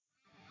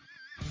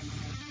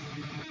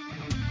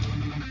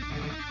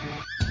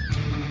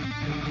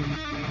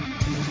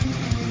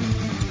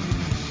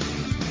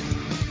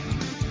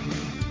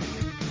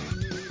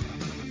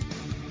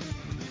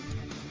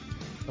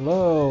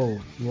Hello,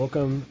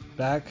 welcome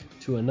back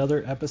to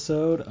another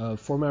episode of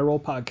For My Role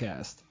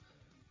Podcast.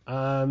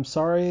 I'm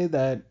sorry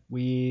that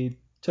we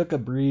took a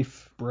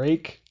brief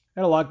break.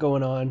 Had a lot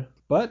going on,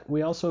 but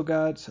we also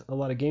got a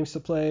lot of games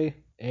to play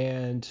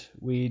and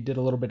we did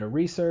a little bit of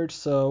research,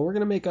 so we're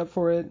going to make up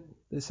for it.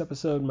 This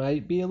episode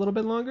might be a little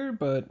bit longer,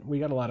 but we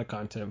got a lot of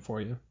content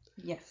for you.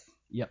 Yes.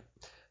 Yep.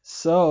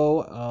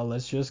 So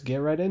let's just get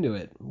right into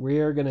it. We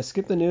are going to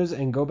skip the news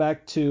and go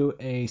back to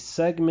a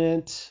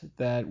segment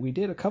that we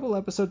did a couple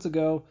episodes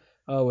ago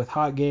with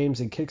hot games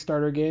and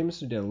Kickstarter games.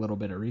 We did a little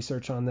bit of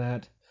research on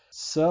that.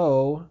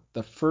 So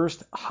the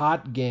first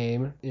hot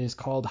game is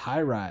called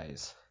High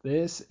Rise.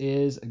 This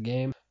is a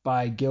game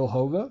by Gil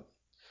Hova,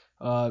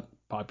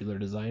 popular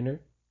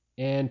designer,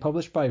 and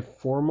published by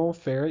Formal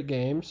Ferret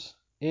Games.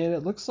 And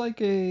it looks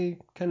like a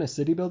kind of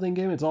city building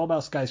game. It's all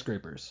about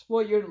skyscrapers.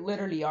 Well, you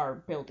literally are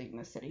building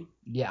the city.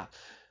 Yeah.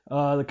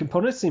 The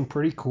components seem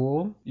pretty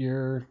cool.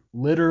 You're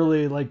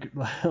literally like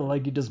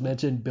you just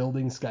mentioned,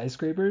 building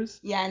skyscrapers.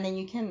 Yeah, and then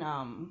you can,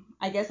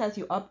 I guess as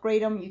you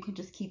upgrade them, you can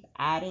just keep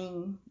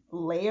adding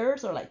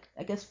layers or like,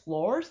 I guess,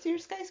 floors to your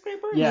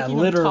skyscraper. Yeah, making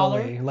literally. them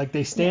taller. Like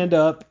they stand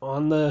up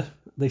on the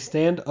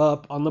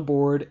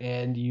board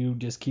and you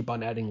just keep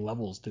on adding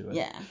levels to it.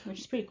 Yeah, which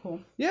is pretty cool.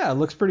 Yeah, it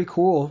looks pretty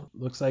cool.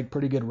 Looks like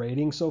pretty good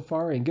rating so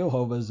far, and Gil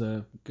Hova's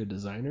a good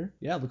designer.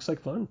 Yeah, it looks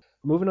like fun.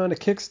 Moving on to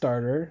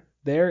Kickstarter,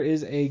 there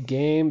is a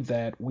game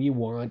that we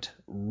want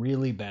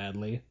really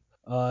badly.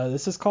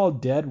 This is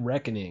called Dead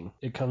Reckoning.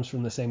 It comes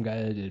from the same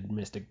guy that did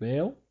Mystic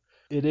Vale.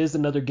 It is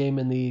another game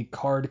in the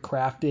card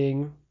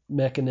crafting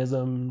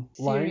mechanism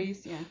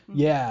Series, line. yeah. Mm-hmm.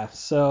 Yeah,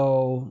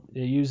 so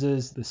it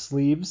uses the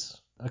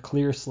sleeves, a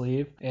clear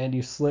sleeve, and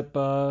you slip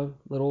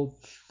little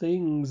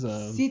things.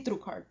 See-through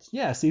cards.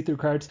 Yeah, see-through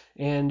cards,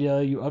 and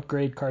you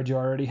upgrade cards you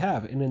already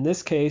have. And in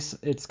this case,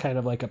 it's kind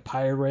of like a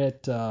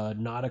pirate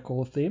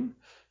nautical theme.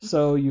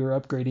 So you're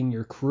upgrading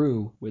your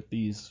crew with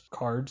these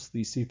cards,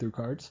 these see-through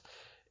cards.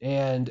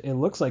 And it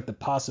looks like the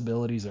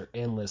possibilities are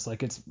endless.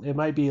 Like it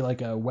might be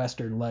like a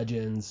Western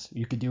Legends.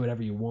 You could do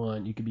whatever you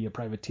want. You could be a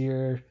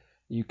privateer.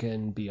 You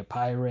can be a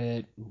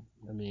pirate.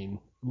 I mean,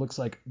 looks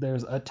like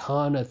there's a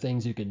ton of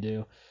things you can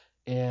do.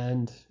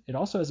 And it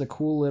also has a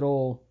cool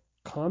little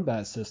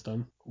combat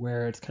system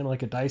where it's kind of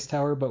like a dice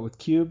tower but with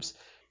cubes.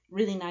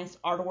 Really nice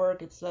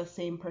artwork. It's the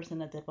same person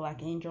that did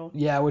Black Angel.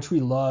 Yeah, which we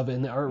love,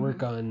 and the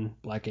artwork on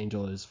Black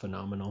Angel is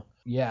phenomenal.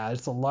 Yeah,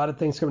 it's a lot of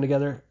things coming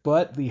together,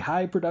 but the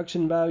high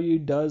production value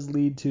does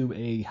lead to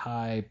a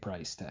high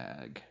price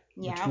tag,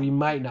 which we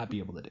might not be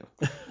able to do.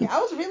 Yeah, I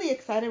was really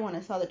excited when I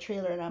saw the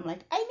trailer, and I'm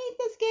like, I need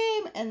this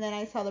game. And then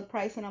I saw the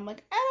price, and I'm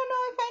like, I don't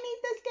know if I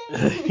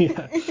need this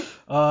game.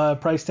 Yeah.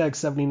 Price tag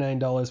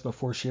 $79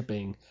 before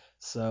shipping.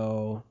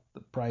 So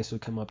the price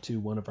would come up to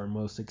one of our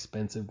most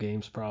expensive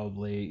games,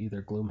 probably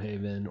either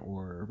Gloomhaven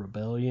or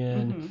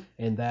Rebellion. Mm-hmm.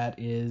 And that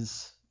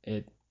is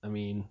it. I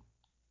mean,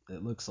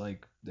 it looks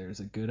like there's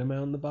a good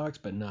amount in the box,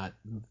 but not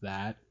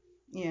that.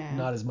 Yeah.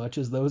 Not as much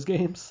as those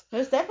games.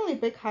 There's definitely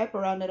big hype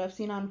around it. I've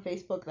seen on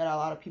Facebook that a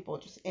lot of people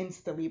just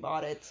instantly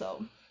bought it.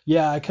 So.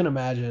 Yeah, I can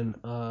imagine.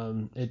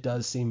 It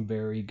does seem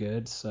very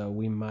good, so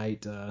we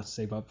might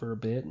save up for a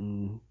bit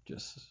and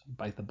just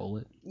bite the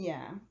bullet.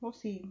 Yeah, we'll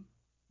see.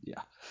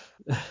 Yeah,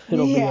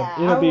 it'll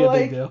be a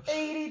big deal.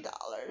 $80.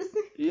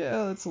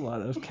 Yeah, that's a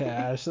lot of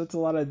cash. That's a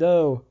lot of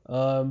dough.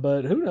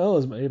 But who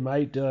knows? It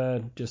might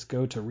just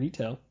go to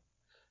retail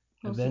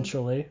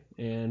eventually,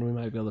 and we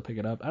might be able to pick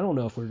it up. I don't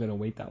know if we're gonna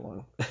wait that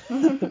long.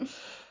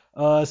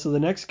 So the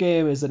next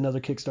game is another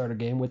Kickstarter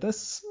game with a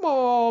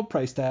small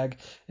price tag,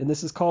 and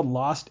this is called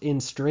Lost in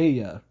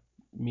Australia,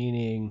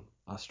 meaning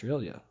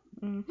Australia.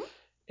 Mm-hmm.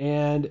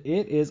 And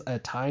it is a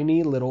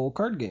tiny little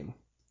card game.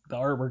 The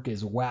artwork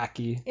is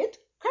wacky. It's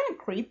kind of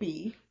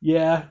creepy.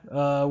 Yeah,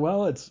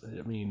 well, it's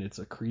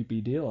a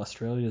creepy deal.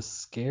 Australia's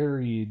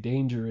scary,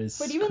 dangerous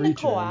But even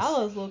creatures. the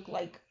koalas look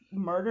like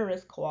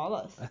murderous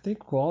koalas. I think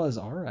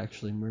koalas are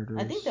actually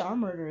murderous. I think they are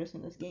murderous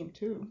in this game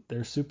too.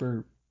 They're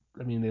super.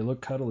 I mean, they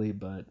look cuddly,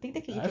 but I think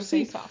they can eat your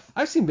face off.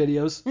 I've seen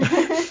videos.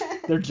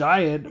 They're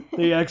giant.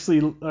 They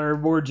actually are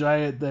more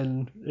giant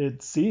than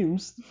it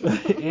seems,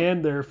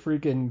 and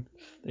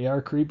they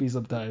are creepy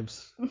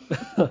sometimes.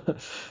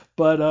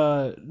 But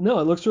no,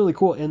 it looks really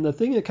cool. And the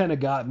thing that kind of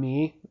got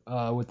me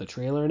with the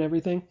trailer and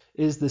everything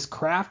is this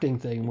crafting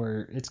thing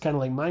where it's kind of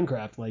like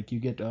Minecraft. Like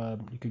you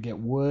could get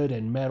wood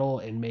and metal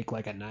and make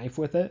like a knife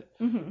with it.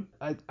 Mm-hmm.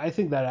 I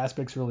think that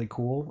aspect's really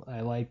cool.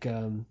 I like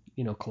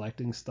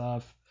collecting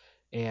stuff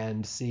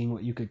and seeing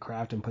what you could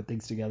craft and put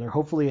things together.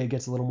 Hopefully it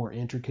gets a little more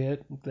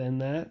intricate than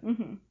that.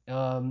 Mm-hmm.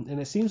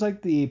 And it seems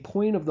like the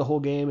point of the whole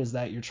game is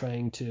that you're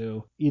trying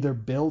to either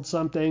build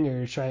something or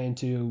you're trying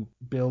to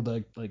build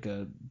a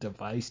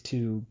device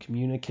to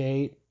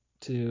communicate,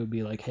 to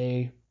be like,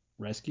 hey,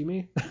 rescue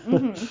me.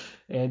 Mm-hmm.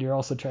 And you're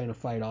also trying to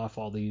fight off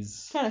all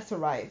these... Trying to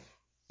survive.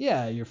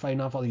 Yeah, you're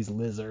fighting off all these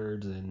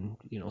lizards and,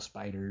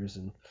 spiders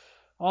and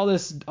all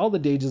the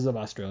dangers of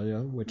Australia,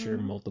 which are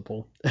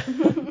multiple.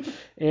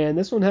 And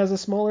this one has a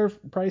smaller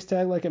price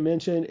tag, like I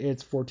mentioned.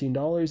 It's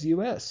 $14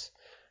 US,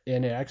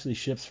 and it actually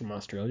ships from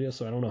Australia,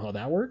 so I don't know how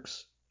that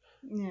works.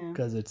 Yeah.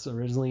 because it's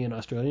originally in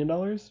Australian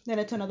dollars. Then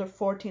it's another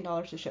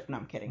 $14 to ship. No,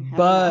 I'm kidding.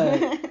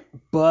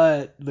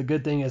 But the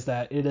good thing is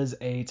that it is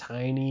a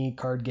tiny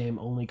card game,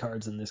 only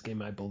cards in this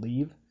game, I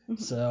believe.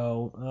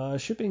 So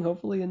shipping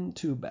hopefully isn't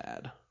too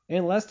bad.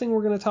 And last thing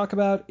we're going to talk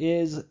about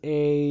is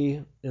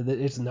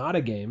it's not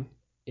a game.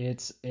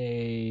 It's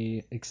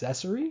a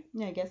accessory.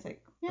 Yeah, I guess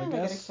like an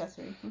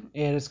accessory.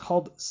 And it's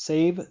called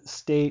Save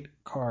State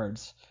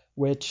Cards,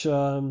 which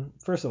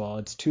first of all,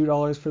 it's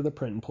 $2 for the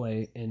print and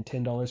play and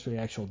 $10 for the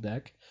actual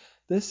deck.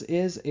 This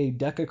is a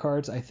deck of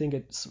cards. I think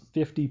it's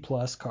 50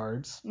 plus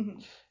cards.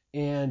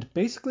 And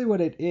basically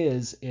what it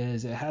is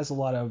it has a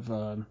lot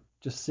of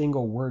just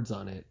single words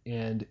on it,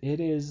 and it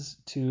is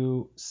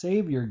to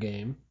save your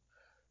game.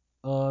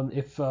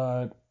 If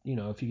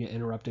if you get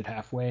interrupted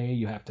halfway,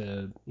 you have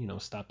to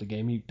stop the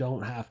game. You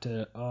don't have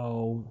to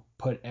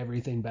put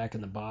everything back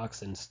in the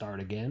box and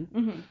start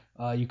again.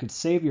 You could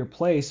save your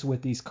place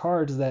with these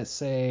cards that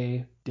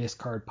say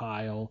discard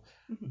pile,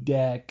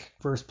 deck,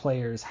 first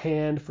player's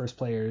hand, first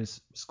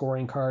player's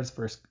scoring cards,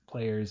 first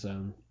player's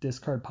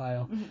discard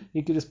pile.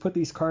 You could just put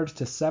these cards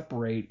to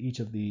separate each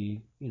of the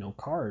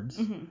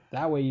cards.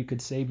 That way you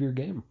could save your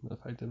game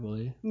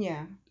effectively.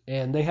 Yeah.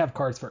 And they have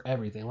cards for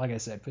everything. Like I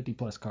said, 50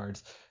 plus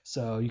cards.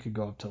 So you could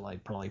go up to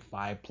like probably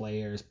 5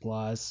 players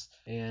plus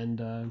and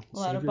a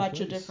bunch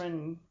of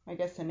different, I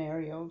guess,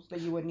 scenarios that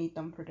you would need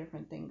them for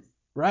different things.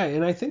 Right,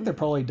 and I think they're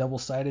probably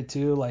double-sided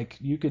too. Like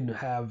you could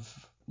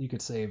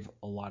save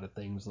a lot of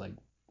things, like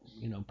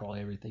probably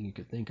everything you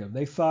could think of.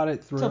 They thought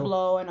it through. To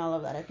blow and all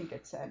of that, I think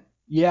it said.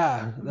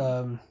 Yeah.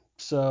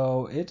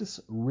 So it's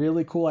a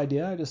really cool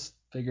idea. I just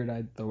figured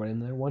I'd throw it in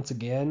there. Once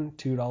again,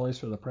 $2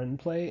 for the print and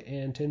play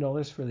and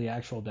 $10 for the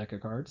actual deck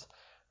of cards.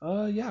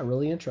 Yeah,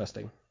 really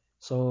interesting.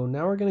 So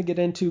now we're going to get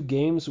into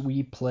games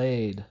we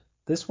played.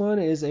 This one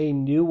is a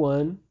new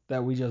one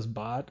that we just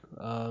bought.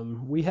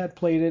 We had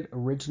played it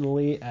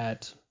originally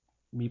at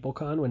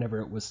MeepleCon, whenever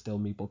it was still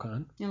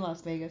MeepleCon. In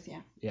Las Vegas,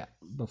 yeah. Yeah,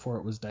 before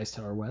it was Dice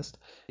Tower West.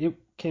 It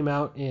came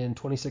out in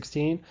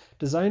 2016,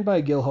 designed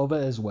by Gil Hova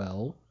as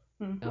well,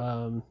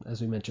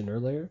 as we mentioned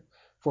earlier.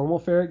 Formal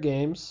Ferret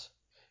Games,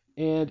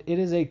 and it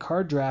is a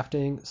card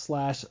drafting /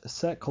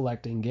 set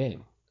collecting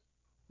game.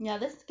 Yeah,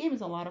 this game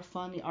is a lot of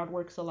fun. The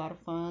artwork's a lot of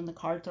fun. The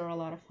cards are a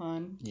lot of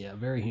fun. Yeah,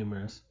 very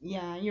humorous.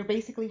 Yeah, you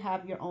basically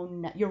have your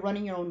own you're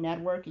running your own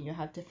network, and you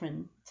have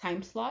different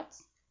time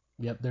slots.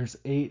 Yep, there's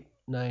 8,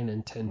 9,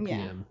 and 10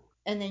 p.m.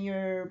 And then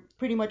you're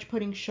pretty much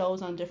putting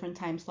shows on different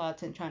time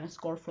slots and trying to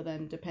score for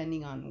them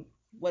depending on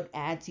what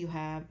ads you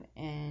have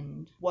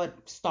and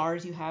what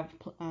stars you have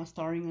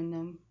starring in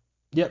them.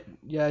 Yep,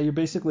 yeah, you're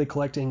basically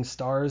collecting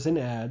stars and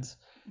ads,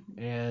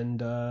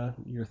 and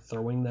you're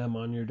throwing them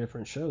on your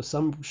different shows.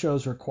 Some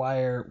shows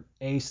require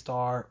a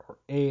star or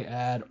a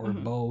ad or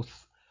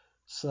both.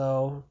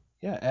 So,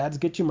 yeah, ads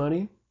get you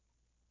money.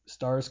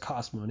 Stars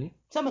cost money.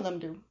 Some of them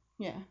do,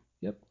 yeah.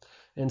 Yep.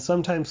 And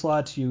some time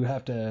slots you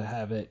have to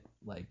have it,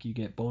 like you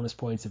get bonus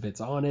points if it's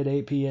on at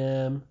 8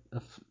 p.m.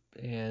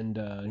 And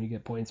you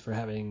get points for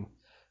having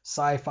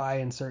sci-fi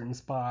in certain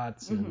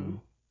spots. And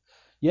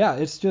yeah,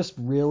 it's just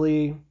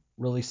really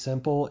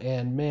simple,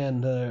 and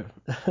man, the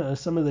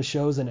some of the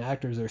shows and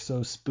actors are so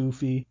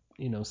spoofy,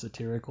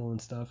 satirical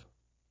and stuff.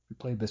 We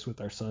played this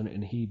with our son,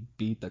 and he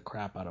beat the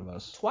crap out of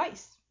us.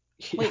 Twice.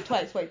 Yeah. Wait,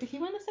 twice. Wait, did he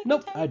win the second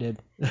time? Nope, I did.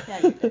 Yeah,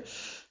 you did.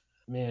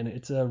 Man,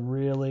 it's a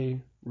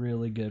really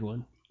good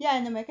one. Yeah,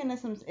 and the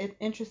mechanism's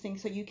interesting.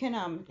 So you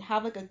can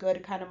have like a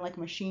good kind of like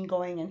machine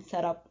going and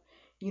set up,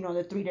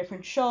 the 3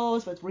 different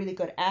shows with really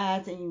good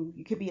ads, and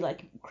you could be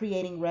like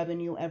creating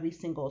revenue every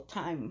single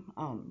time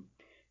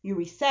you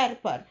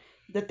reset. But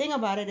the thing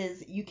about it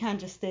is you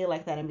can't just stay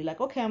like that and be like,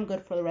 okay, I'm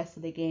good for the rest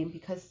of the game,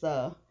 because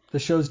the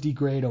shows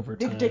degrade over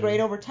time. Degrade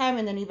over time,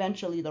 and then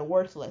eventually they're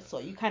worthless. So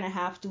you kind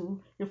of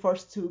you're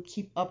forced to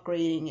keep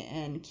upgrading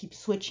and keep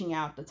switching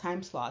out the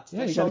time slots.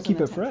 Yeah, you gotta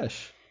keep it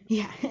fresh.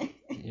 Yeah.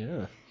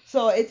 Yeah.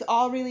 So it's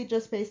all really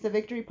just based, the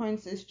victory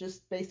points is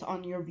just based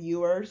on your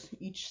viewers.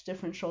 Each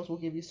different shows will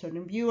give you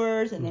certain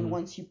viewers, and then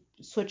once you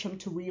switch them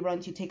to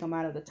reruns, you take them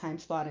out of the time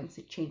slot and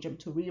change them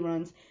to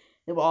reruns.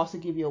 It will also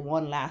give you a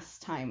one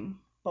last time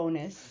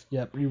bonus.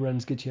 Yep,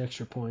 reruns get you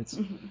extra points.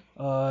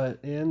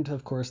 And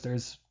of course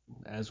there's,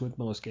 as with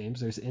most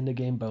games, there's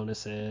end-of-game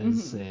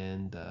bonuses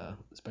and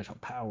special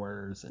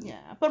powers. And...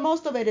 yeah, but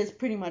most of it is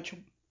pretty much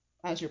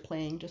as you're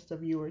playing, just the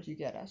viewers you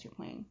get as you're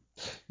playing.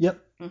 Yep.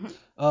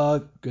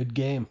 Good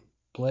game.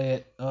 Play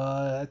it.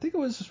 I think it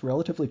was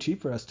relatively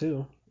cheap for us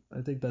too.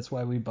 I think that's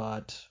why we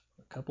bought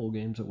a couple of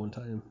games at one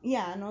time.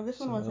 Yeah, no, this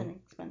one wasn't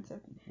expensive.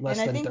 Less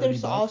and I than think $30.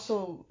 There's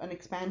also an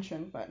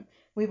expansion, but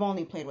we've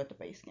only played with the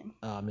base game.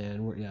 Oh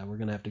man, we're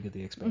gonna have to get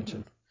the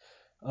expansion.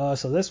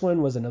 So this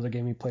one was another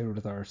game we played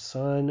with our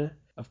son.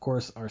 Of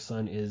course, our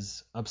son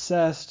is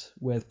obsessed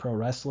with pro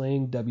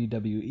wrestling,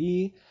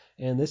 WWE,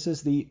 and this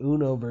is the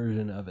Uno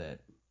version of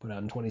it, put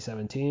out in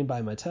 2017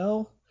 by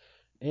Mattel.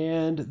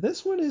 And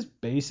this one is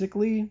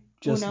basically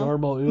just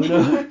normal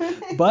Uno.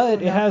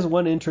 But it has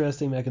one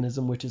interesting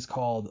mechanism, which is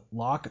called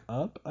lock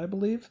up, I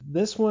believe.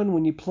 This one,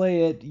 when you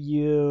play it,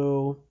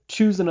 you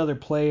choose another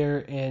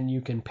player and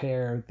you can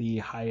pair the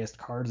highest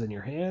cards in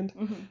your hand.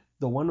 Mm-hmm.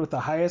 The one with the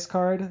highest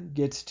card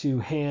gets to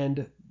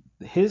hand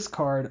his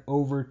card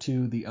over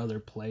to the other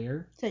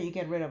player. So you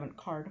get rid of a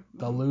card.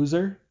 The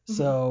loser.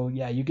 So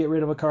yeah, you get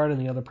rid of a card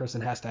and the other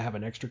person has to have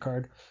an extra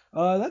card.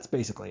 That's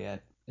basically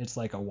it. It's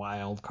like a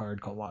wild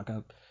card called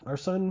lockup. Our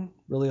son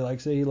really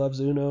likes it. He loves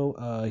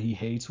Uno. He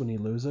hates when he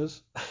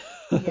loses.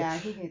 Yeah,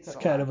 he hates it.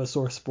 It's kind of a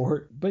sore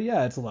sport, but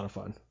yeah, it's a lot of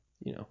fun.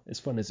 You know, as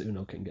fun as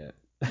Uno can get.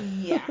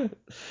 Yeah.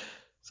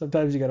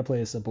 Sometimes you got to play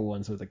the simple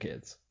ones with the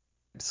kids.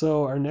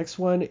 So our next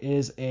one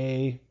is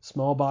a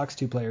small box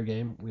 2-player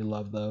game. We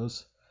love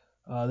those.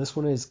 This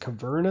one is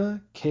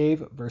Caverna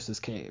Cave versus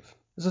Cave.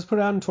 This was put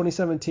out in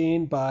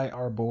 2017 by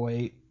our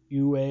boy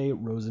Uwe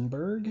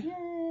Rosenberg.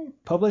 Yay.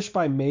 Published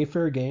by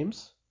Mayfair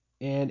Games.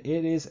 And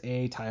it is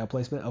a tile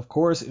placement. Of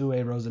course,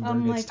 Uwe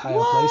Rosenberg gets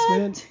tile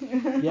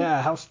placement. Yeah,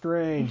 how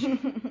strange.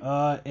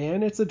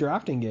 And it's a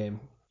drafting game.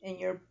 And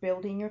you're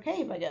building your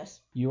cave, I guess.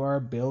 You are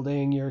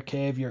building your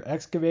cave. You're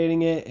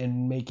excavating it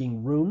and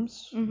making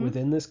rooms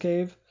within this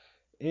cave.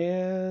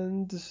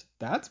 And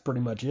that's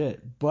pretty much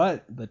it.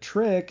 But the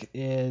trick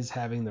is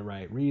having the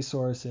right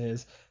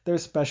resources.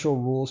 There's special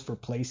rules for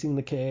placing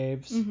the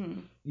caves. Mm-hmm.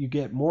 You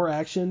get more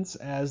actions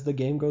as the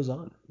game goes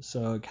on.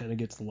 So it kind of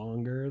gets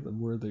longer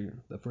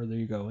the further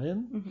you go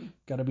in. Mm-hmm.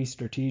 Got to be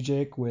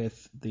strategic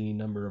with the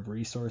number of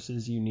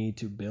resources you need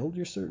to build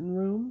your certain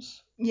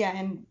rooms. Yeah,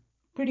 and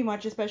pretty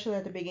much, especially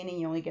at the beginning,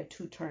 you only get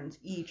 2 turns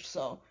each,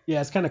 so... Yeah,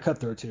 it's kind of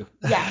cutthroat, too.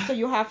 Yeah, so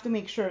you have to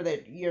make sure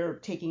that you're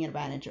taking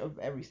advantage of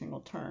every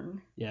single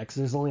turn. Yeah, because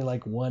there's only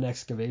like one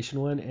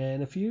excavation one,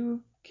 and if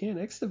you can't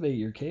excavate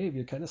your cave,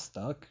 you're kind of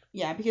stuck.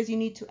 Yeah, because you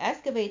need to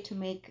excavate to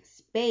make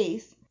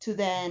space to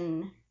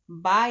then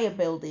buy a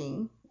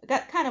building.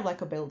 Kind of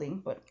like a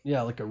building, but...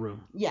 Yeah, like a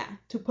room. Yeah,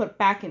 to put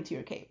back into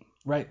your cave.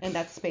 Right. And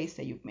that space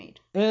that you've made.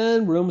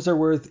 And rooms are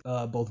worth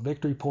both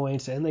victory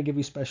points, and they give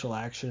you special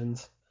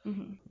actions.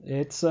 Mm-hmm.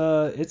 It's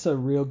a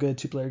real good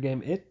 2-player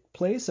game. It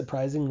plays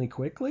surprisingly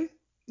quickly.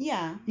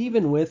 Yeah.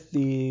 Even with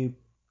the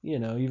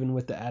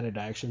added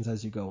actions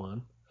as you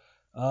go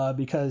on.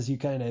 Because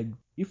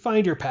you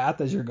find your path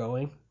as you're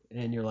going,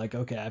 and you're like,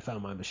 okay, I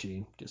found my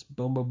machine. Just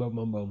boom, boom, boom,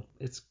 boom, boom.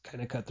 It's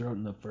kind of cutthroat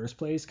in the first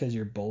place because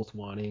you're both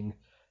wanting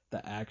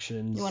the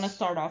actions. You want to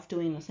start off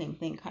doing the same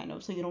thing, kind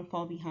of, so you don't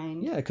fall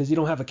behind. Yeah, because you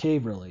don't have a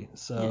cave really.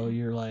 So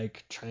you're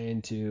like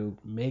trying to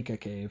make a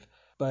cave,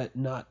 but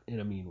not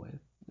in a mean way.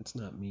 It's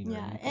not mean.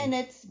 Yeah, and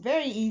it's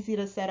very easy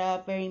to set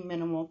up, very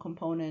minimal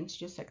components,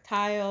 just like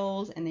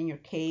tiles, and then your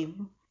cave,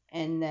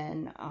 and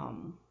then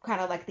kind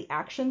of like the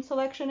action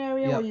selection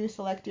area where you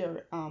select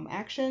your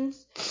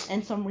actions,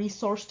 and some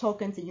resource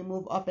tokens that you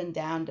move up and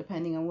down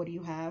depending on what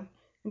you have.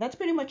 And that's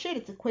pretty much it.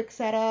 It's a quick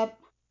setup,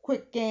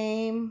 quick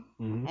game,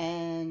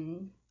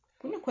 and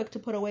quick to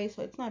put away,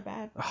 so it's not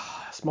bad.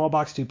 Small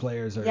box 2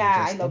 players are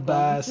just the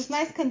best. Just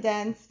nice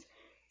condensed.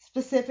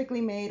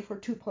 Specifically made for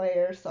 2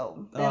 players,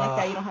 so then like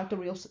that you don't have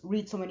to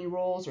read so many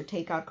rules or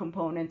take out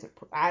components or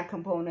add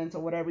components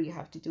or whatever you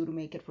have to do to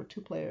make it for 2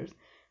 players,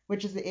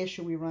 which is the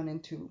issue we run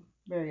into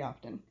very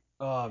often.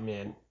 Oh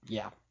man,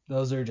 yeah,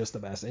 those are just the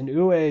best. And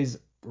Uwe's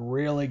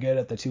really good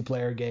at the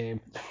 2-player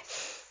game.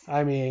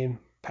 I mean,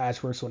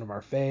 Patchwork's one of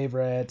our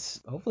favorites.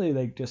 Hopefully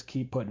they just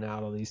keep putting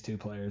out all these 2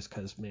 players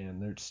because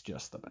man, they're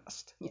just the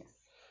best. Yes.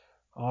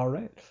 All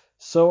right,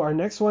 so our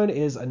next one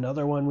is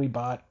another one we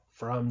bought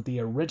from the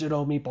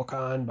original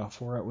MeepleCon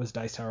before it was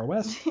Dice Tower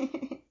West,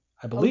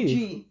 I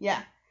believe. OG, yeah.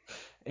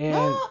 And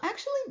no,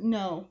 actually,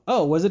 no.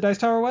 Oh, was it Dice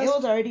Tower West? It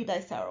was already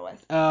Dice Tower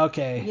West.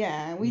 Okay.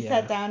 Yeah, we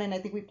sat down and I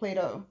think we played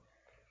a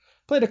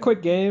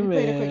quick game,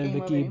 and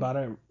Vicky bought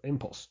an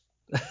Impulse.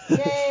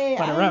 Yay!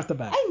 Bought it right off the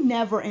bat. I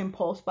never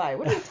impulse buy.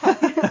 What are you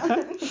talking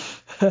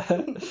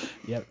about?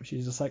 Yep,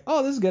 she's just like,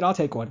 oh, this is good. I'll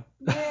take one.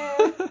 Yeah.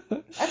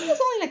 I think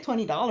it's only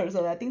like $20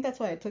 though. I think that's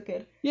why I took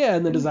it. Yeah,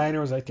 and the designer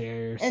was right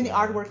there. And the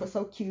artwork was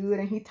so cute,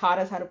 and he taught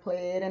us how to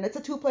play it, and it's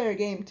a 2-player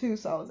game too,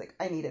 so I was like,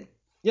 I need it.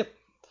 Yep.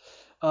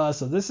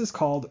 So this is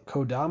called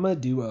Kodama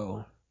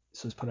Duo.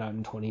 This was put out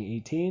in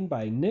 2018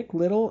 by Nick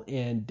Little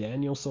and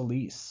Daniel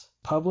Solis.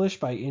 Published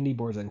by Indie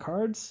Boards and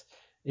Cards.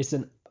 It's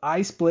an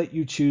I Split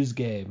You Choose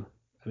game.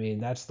 I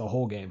mean, that's the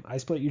whole game. I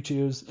Split You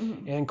Choose.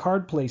 And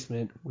card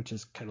placement, which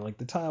is kind of like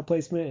the tile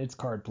placement. It's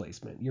card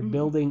placement. You're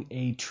building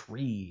a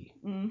tree.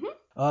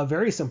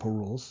 Very simple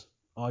rules.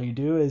 All you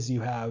do is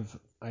you have,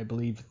 I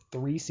believe,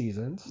 3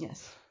 seasons.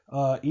 Yes.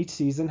 Each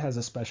season has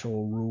a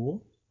special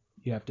rule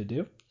you have to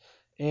do.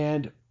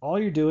 And all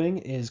you're doing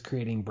is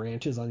creating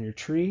branches on your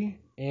tree.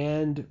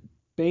 And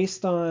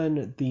based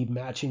on the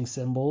matching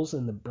symbols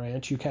in the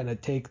branch, you kind of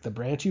take the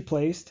branch you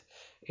placed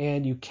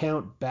and you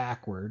count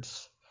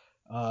backwards.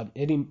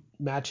 Any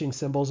matching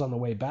symbols on the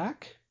way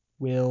back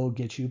will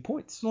get you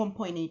points. 1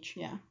 point each,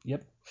 yeah.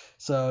 Yep.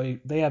 So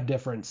they have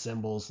different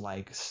symbols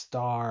like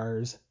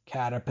stars,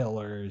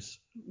 caterpillars,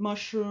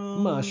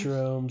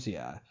 mushrooms,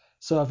 yeah.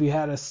 So if you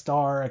had a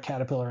star, a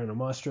caterpillar, and a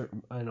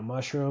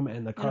mushroom,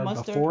 and the card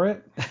mustard. before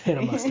it, and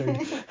a mustard,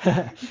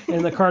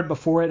 and the card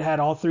before it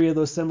had all three of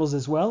those symbols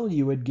as well,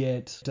 you would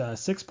get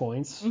 6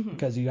 points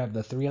because you have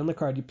the 3 on the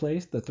card you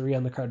placed, the 3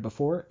 on the card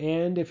before,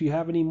 and if you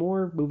have any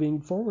more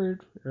moving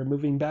forward or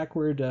moving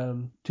backward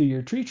to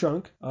your tree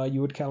trunk,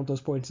 you would count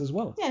those points as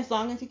well. Yeah, as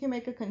long as you can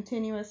make a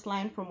continuous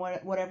line from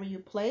whatever you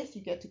place,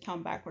 you get to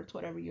count backwards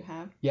whatever you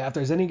have. Yeah, if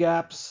there's any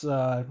gaps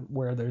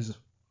where there's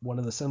one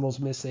of the symbols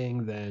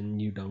missing, then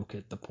you don't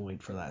get the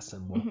point for that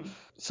symbol.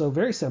 So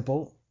very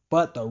simple,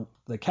 but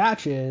the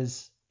catch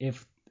is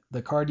if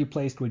the card you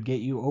placed would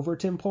get you over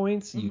 10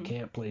 points, you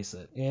can't place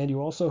it. And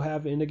you also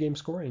have end of game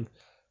scoring,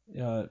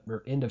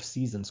 or end of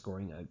season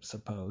scoring, I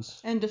suppose.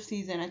 End of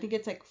season. I think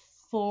it's like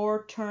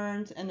 4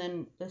 turns and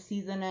then the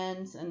season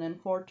ends, and then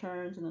 4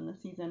 turns and then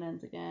the season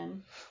ends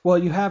again. Well,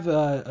 you have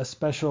a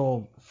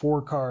special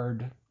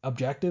 4-card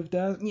objective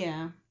deck.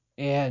 Yeah.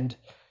 And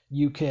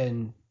you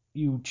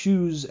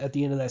choose at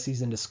the end of that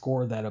season to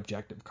score that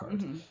objective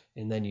card,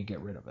 and then you get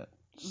rid of it.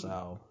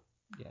 So,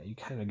 yeah, you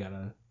kind of got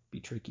to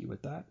be tricky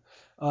with that.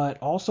 It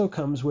also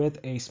comes with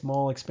a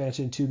small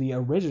expansion to the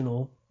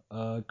original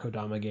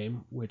Kodama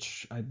game,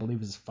 which I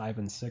believe is 5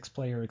 and 6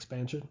 player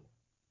expansion.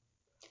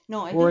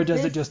 No, I or think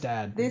does it just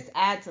add? This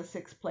adds a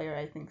 6 player,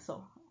 I think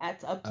so.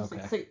 Adds up to Okay.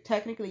 6. So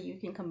technically you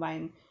can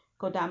combine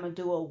Kodama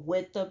Duo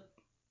with the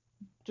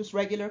just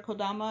regular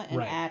Kodama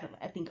and add,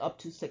 I think, up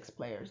to 6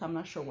 players. I'm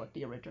not sure what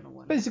the original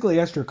one is. Basically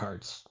extra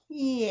cards.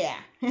 Yeah.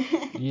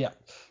 Yeah.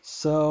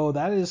 So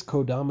that is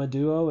Kodama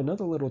Duo,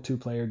 another little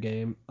 2-player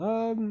game.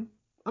 I'm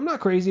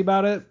not crazy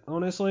about it,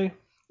 honestly.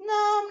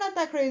 No, I'm not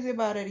that crazy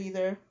about it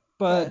either.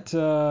 But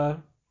I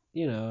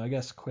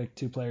guess quick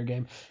 2-player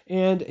game.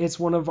 And it's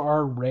one of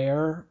our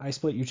rare I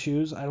Split You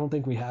Choose. I don't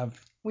think we have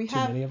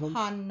many of them.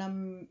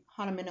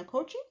 Hanamina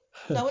Koji?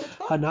 Is that what it's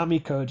called?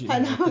 Hanami Koji.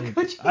 Hanami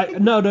Koji.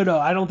 No.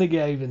 I don't think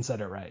I even said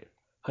it right.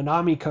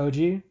 Hanami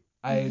Koji.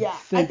 I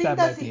think that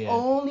that's might be the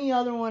only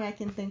other one I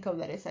can think of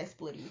that is I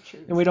Split You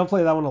Choose. And we don't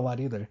play that one a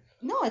lot either.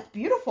 No, it's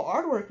beautiful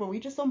artwork, but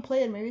we just don't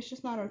play it. Maybe it's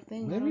just not our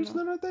thing. Maybe it's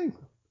not our thing.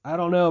 I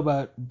don't know,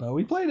 but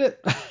we played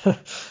it.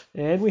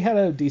 And we had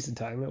a decent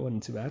time. It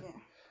wasn't too bad.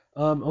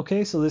 Yeah.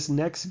 Okay, so this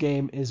next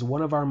game is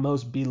one of our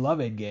most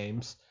beloved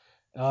games.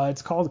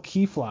 It's called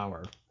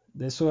Keyflower.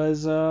 This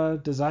was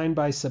designed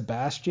by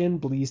Sebastian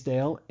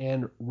Bleasdale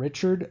and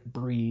Richard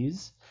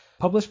Breeze.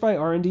 Published by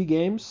R&D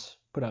Games.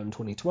 Put out in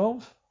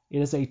 2012.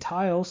 It is a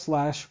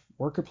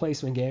tile/worker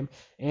placement game.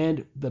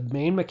 And the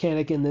main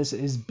mechanic in this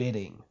is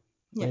bidding.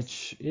 Yes.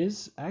 Which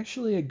is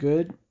actually a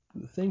good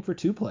thing for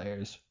 2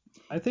 players.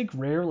 I think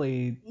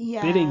rarely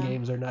bidding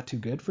games are not too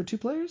good for 2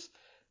 players.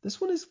 This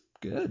one is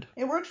good.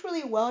 It works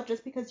really well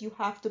just because you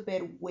have to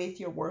bid with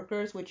your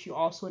workers, which you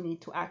also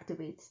need to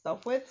activate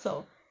stuff with.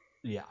 So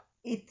yeah,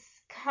 it's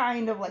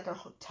kind of like a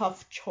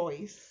tough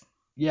choice.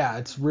 Yeah,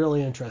 it's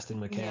really interesting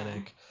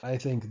mechanic. Yeah. I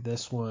think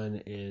this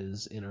one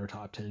is in our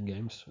top 10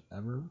 games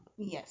ever.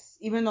 Yes.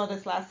 Even though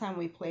this last time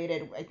we played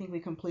it, I think we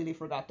completely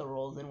forgot the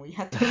rules and we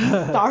had to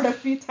restart a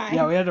few times.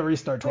 Yeah, we had to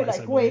restart twice. We're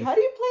like, wait, how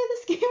do you play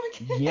this game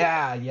again?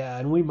 Yeah.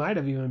 And we might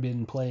have even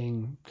been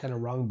playing kind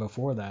of wrong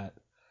before that.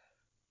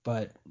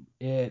 But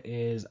it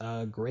is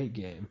a great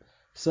game.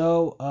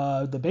 So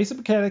the basic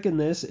mechanic in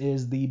this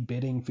is the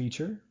bidding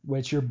feature,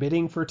 which you're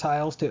bidding for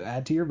tiles to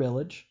add to your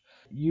village.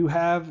 You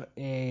have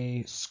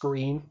a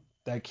screen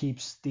that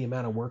keeps the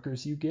amount of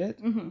workers you get.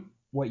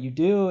 What you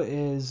do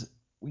is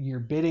you're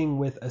bidding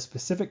with a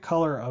specific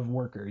color of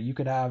worker. You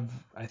could have,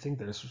 I think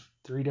there's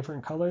 3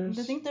 different colors.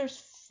 I think there's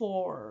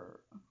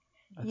 4.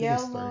 I think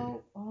yellow.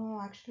 It's 3.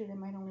 Oh, actually, there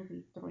might only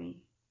be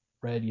 3.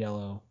 Red,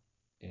 yellow,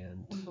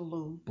 and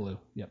blue.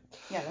 Yep.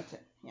 Yeah, that's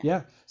it.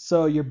 Yeah.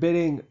 So you're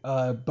bidding,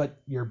 but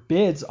your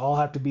bids all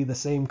have to be the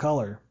same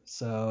color.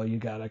 So you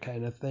gotta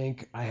kind of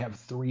think, I have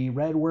 3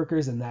 red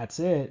workers and that's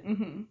it.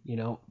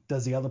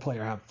 Does the other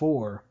player have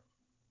 4?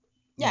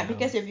 Yeah,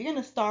 because if you're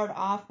gonna start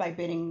off by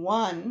bidding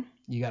 1,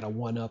 you gotta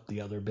 1-up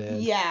the other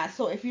bid. Yeah.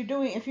 So if you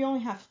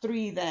only have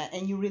 3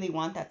 and you really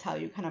want that tile,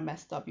 you kind of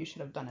messed up. You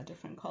should have done a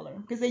different color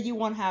because then you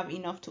won't have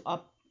enough to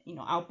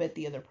outbid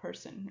the other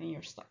person and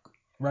you're stuck.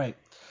 Right.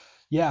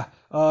 Yeah,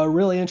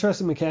 really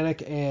interesting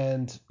mechanic,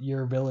 and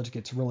your village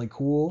gets really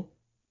cool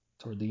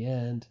toward the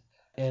end.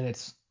 And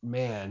it's,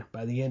 man,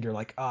 by the end you're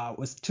like, it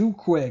was too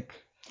quick.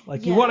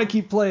 Like, you want to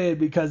keep playing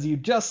because you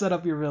just set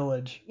up your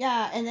village.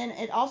 Yeah, and then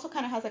it also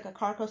kind of has like a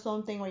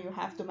Carcassonne thing where you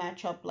have to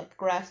match up like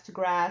grass to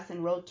grass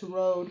and road to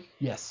road.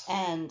 Yes.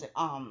 And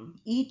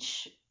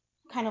each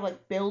kind of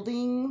like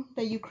building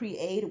that you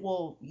create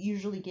will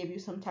usually give you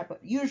some type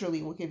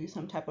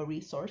of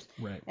resource.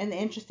 Right. And the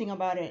interesting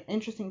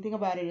thing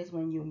about it is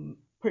when you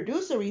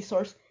produce a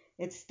resource,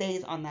 it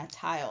stays on that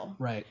tile.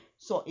 Right.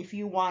 So if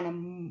you want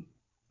to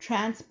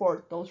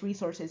transport those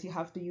resources, you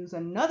have to use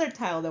another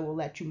tile that will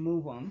let you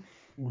move them.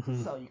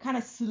 So you kind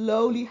of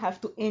slowly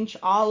have to inch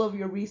all of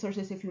your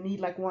resources, if you need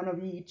like 1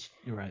 of each,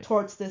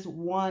 towards this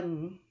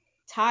one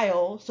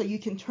tile, so you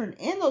can turn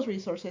in those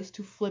resources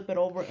to flip it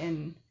over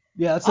and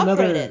that's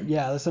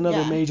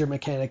another major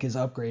mechanic is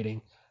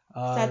upgrading.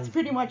 So that's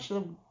pretty much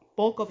the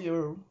bulk of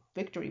your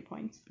victory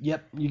points.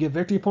 Yep, you get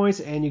victory points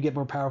and you get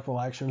more powerful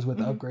actions with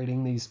Mhm.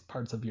 upgrading these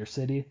parts of your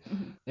city.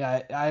 Mhm.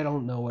 Yeah, I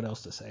don't know what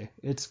else to say.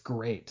 It's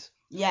great.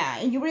 Yeah,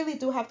 and you really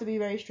do have to be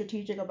very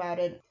strategic about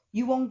it.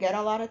 You won't get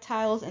a lot of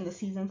tiles and the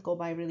seasons go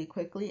by really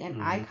quickly.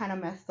 And I Mhm. kind of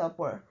messed up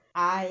where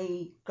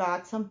I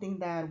got something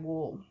that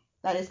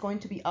is going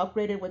to be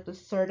upgraded with a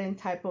certain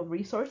type of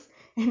resource,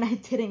 and I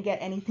didn't get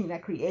anything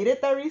that created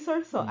that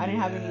resource, so I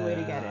didn't have any way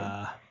to get it,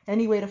 Yeah.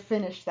 any way to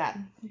finish that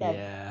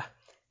Yeah.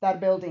 that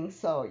building.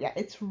 So yeah,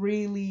 it's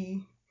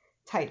really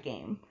tight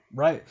game.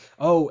 Right.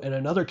 Oh, and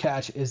another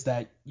catch is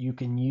that you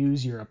can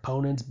use your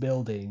opponent's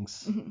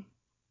buildings. Hmm.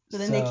 So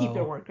then they keep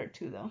your worker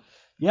too, though.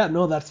 Yeah,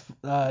 no, that's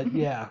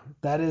yeah,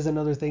 that is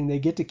another thing. They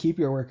get to keep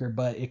your worker,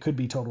 but it could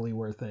be totally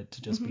worth it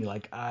to just be Mhm.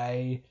 like,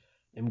 I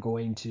am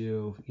going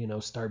to,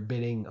 start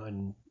bidding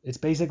on. It's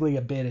basically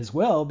a bid as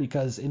well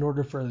because in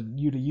order for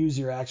you to use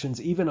your actions,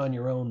 even on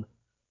your own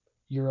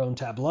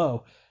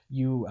tableau,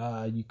 you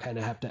kind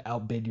of have to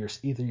outbid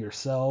either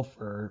yourself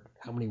or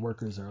how many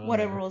workers are on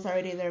Whatever there. was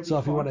already there So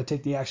if you before. want to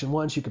take the action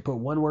once, you could put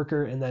one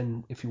worker, and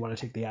then if you want to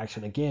take the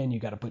action again, you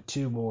got to put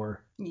two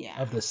more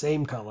Yeah. of the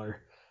same color.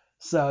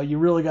 So you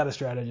really got to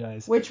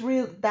strategize. Which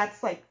really,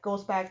 that's like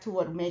goes back to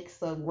what makes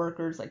the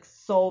workers like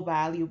so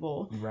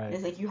valuable. Right.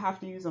 It's like you have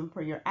to use them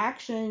for your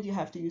actions, you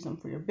have to use them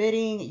for your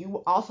bidding.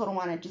 You also don't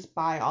want to just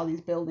buy all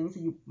these buildings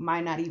that you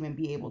might not even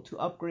be able to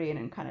upgrade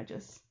and kind of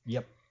just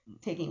Yep.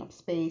 taking up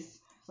space.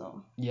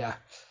 So Yeah.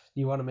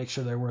 You want to make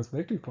sure they're worth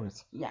victory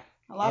points. yeah,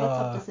 a lot of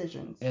tough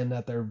decisions. And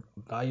that they're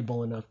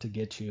valuable enough to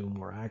get you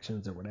more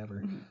actions or whatever.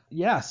 Mm-hmm.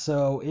 Yeah,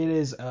 so it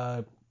is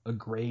a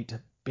great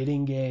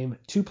bidding game.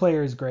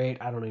 2-player is great.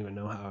 I don't even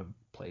know how it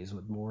plays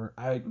with more.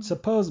 I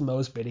suppose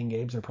most bidding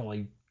games are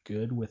probably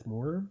good with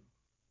more.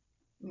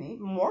 Maybe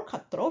more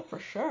cutthroat for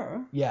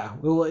sure. Yeah,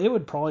 well, it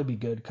would probably be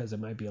good because it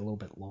might be a little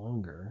bit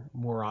longer.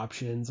 More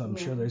options. I'm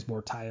Yeah. sure there's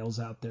more tiles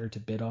out there to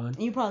bid on.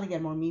 And you probably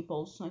get more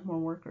meeples, like more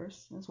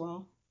workers as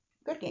well.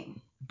 Good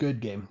game.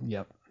 Good game.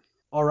 Yep.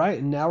 All right,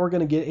 and now we're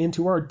going to get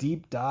into our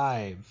deep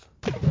dive.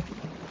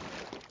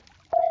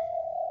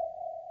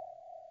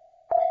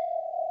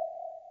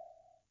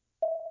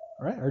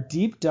 All right, our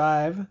deep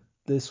dive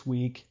this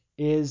week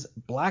is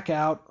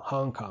Blackout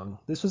Hong Kong.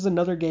 This was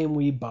another game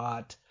we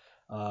bought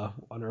on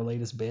our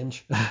latest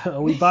binge.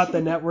 We bought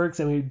the networks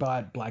and we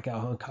bought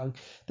Blackout Hong Kong.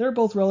 They're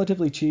both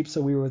relatively cheap,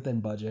 so we were within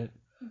budget.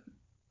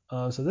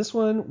 So this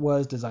one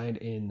was designed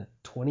in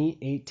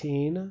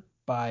 2018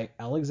 by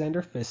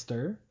Alexander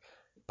Pfister,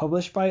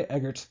 published by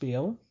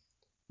Eggertspiel.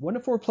 1 to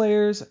 4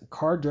 players,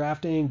 card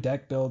drafting,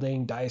 deck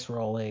building, dice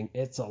rolling.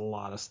 It's a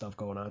lot of stuff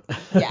going on.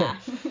 Yeah.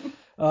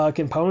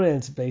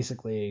 Components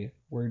basically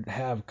we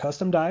have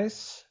custom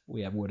dice,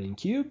 we have wooden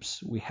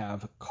cubes, we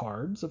have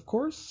cards, of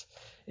course,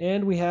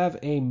 and we have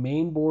a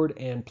main board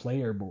and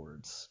player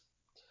boards.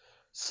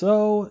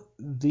 So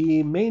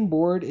the main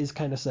board is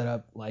kind of set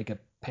up like a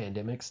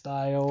pandemic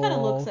style. Kind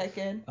of looks like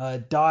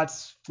it.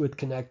 Dots with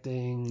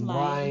connecting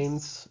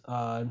Lines.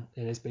 lines,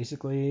 and it's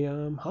basically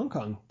Hong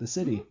Kong, the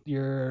city.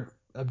 Your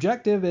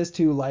objective is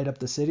to light up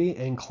the city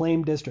and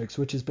claim districts,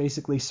 which is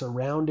basically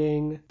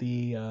surrounding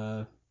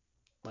the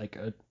like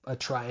a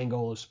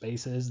triangle of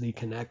spaces, the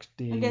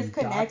connecting I guess dots.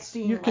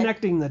 connecting, You're like-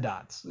 connecting the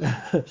dots.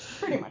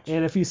 Pretty much.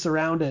 And if you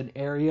surround an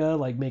area,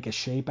 like make a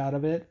shape out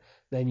of it,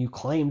 then you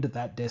claimed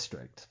that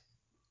district.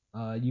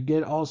 You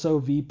get also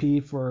VP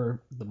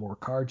for the more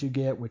cards you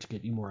get, which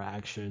get you more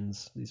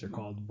actions. These are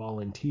called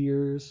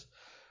volunteers.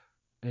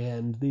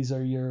 And these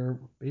are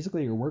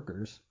basically your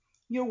workers.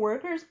 Your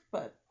workers,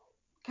 but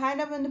kind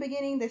of in the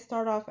beginning, they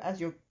start off as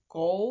your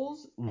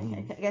goals.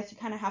 Mhm. I guess you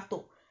kind of have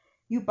to,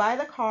 you buy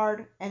the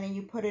card and then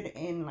you put it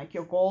in like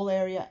your goal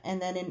area, and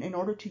then in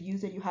order to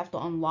use it, you have to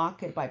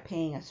unlock it by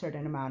paying a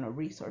certain amount of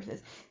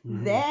resources.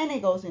 Mhm. Then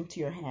it goes into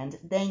your hand.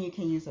 Then you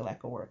can use it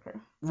like a worker.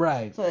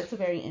 Right. So it's a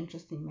very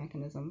interesting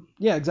mechanism.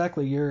 Yeah,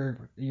 exactly.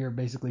 You're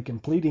basically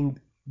completing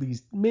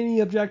these mini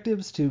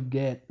objectives to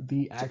get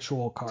the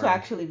actual card. To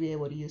actually be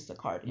able to use the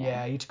card.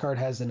 Yeah, each card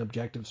has an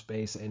objective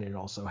space, and it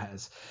also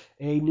has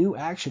a new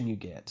action you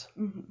get,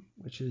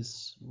 which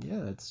is,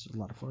 yeah, it's a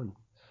lot of fun.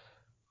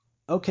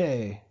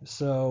 Okay,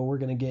 so we're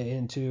going to get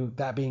into,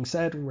 that being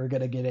said, we're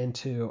going to get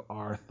into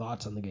our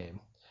thoughts on the game.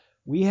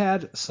 We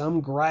had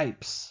some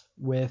gripes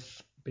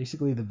with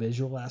basically the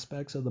visual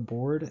aspects of the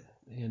board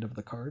and of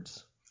the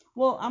cards.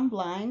 Well, I'm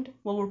blind.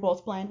 Well, we're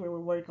both blind. We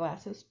wear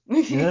glasses.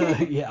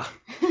 Yeah.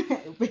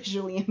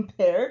 Visually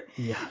impaired.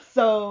 Yeah.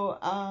 So,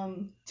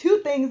 2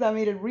 things that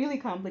made it really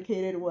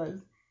complicated was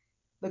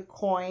the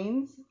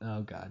coins.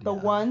 Oh, God. The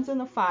yeah. 1s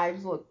and the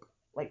 5s look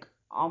like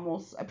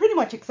almost pretty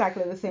much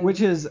exactly the same.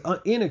 Which is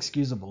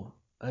inexcusable.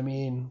 I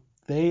mean,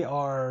 they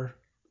are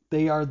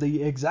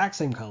the exact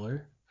same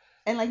color.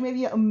 And like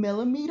maybe a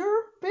millimeter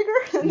bigger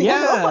than the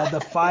Yeah, the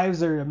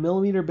 5s are a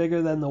millimeter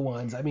bigger than the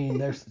 1s. I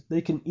mean,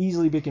 they can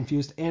easily be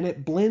confused, and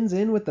it blends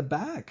in with the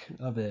back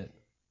of it.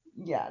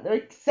 Yeah, they're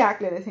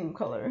exactly the same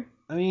color.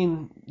 I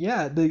mean,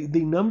 yeah, the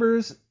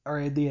numbers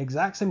are the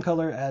exact same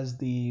color as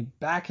the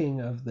backing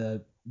of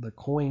the the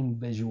coin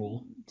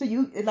visual. So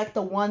like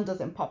the 1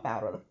 doesn't pop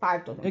out or the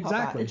 5 doesn't pop out.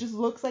 Exactly. It just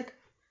looks like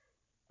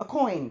a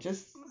coin.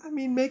 Just I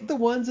mean, make the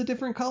ones a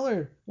different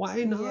color.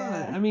 Why not?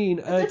 Yeah. I mean,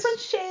 a different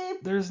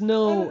shape. there's I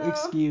no don't know.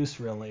 excuse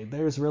really.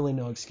 There's really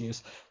no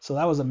excuse. So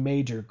that was a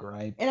major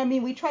gripe. And I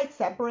mean, we tried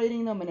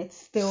separating them, and it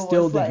still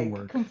was didn't like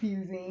work.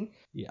 confusing.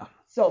 Yeah.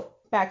 So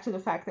back to the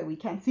fact that we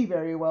can't see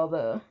very well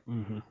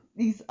Mm-hmm.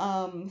 these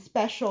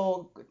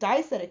special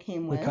dice that it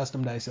came The with.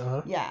 custom dice,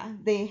 Yeah,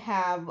 they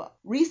have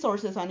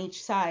resources on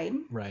each side,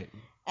 Right.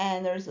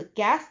 and there's a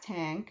gas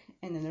tank,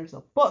 and then there's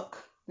a book.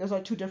 Those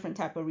are 2 different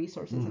type of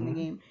resources in the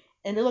game,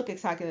 and they look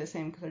exactly the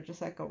same because they're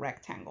just like a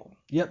rectangle.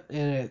 Yep,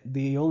 and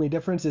the only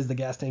difference is the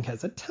gas tank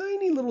has a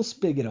tiny little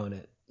spigot on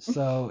it.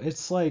 So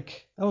it's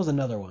like, that was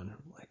another one.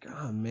 Like,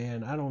 oh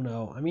man, I don't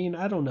know. I mean,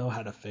 I don't know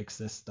how to fix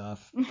this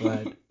stuff,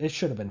 but it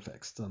should have been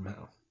fixed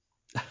somehow.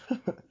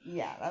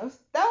 Yeah,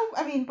 that.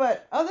 I mean,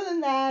 but other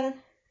than that,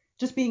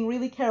 just being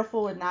really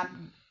careful and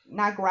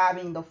not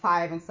grabbing the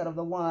 5 instead of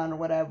the 1 or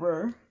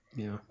whatever.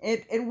 Yeah.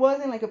 It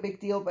wasn't like a big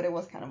deal, but it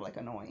was kind of like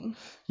annoying.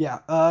 Yeah.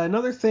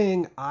 Another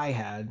thing I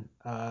had,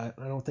 I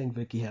don't think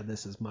Vicky had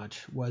this as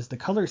much, was the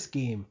color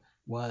scheme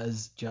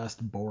was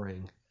just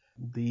boring.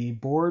 The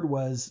board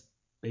was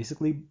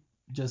basically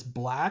just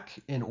black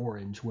and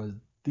orange.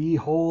 The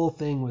whole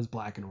thing was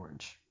black and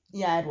orange.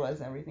 Yeah, it was.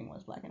 Everything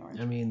was black and orange.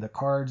 I mean, the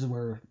cards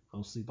were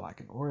mostly black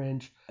and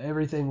orange.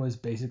 Everything was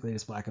basically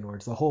just black and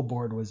orange. The whole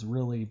board was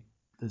really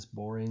this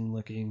boring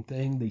looking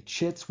thing. The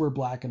chits were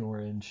black and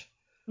orange.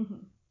 Mm-hmm.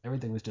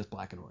 Everything was just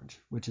black and orange,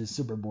 which is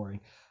super boring.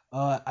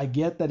 I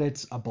get that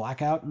it's a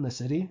blackout in the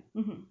city,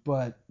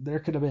 but there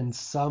could have been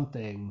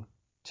something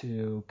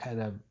to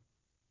kind of,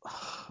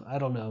 I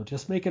don't know,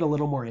 just make it a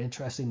little more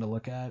interesting to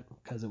look at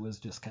because it was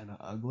just kind of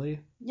ugly.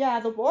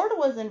 Yeah, the board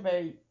wasn't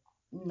very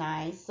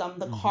nice.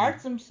 The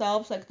cards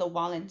themselves, like the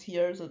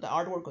volunteers or the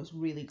artwork was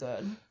really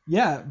good.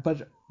 Yeah,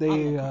 but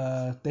they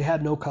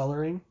had no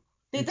coloring.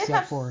 They did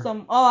have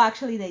some. Oh,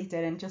 actually, they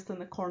didn't. Just in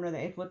the corner,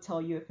 it would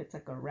tell you if it's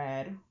like a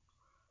red.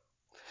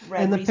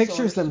 And the resource.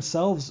 pictures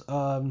themselves,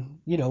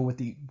 with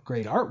the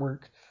great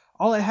artwork,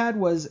 all I had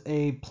was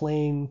a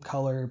plain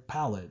color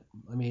palette.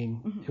 I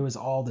mean, it was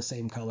all the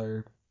same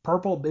color.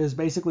 Purple is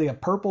basically a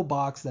purple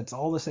box that's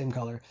all the same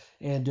color,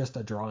 and just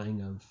a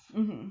drawing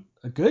of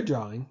a good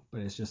drawing, but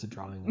it's just a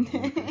drawing of a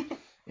worker.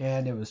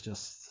 And it was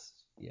just,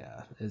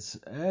 yeah,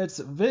 it's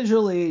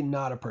visually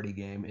not a pretty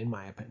game in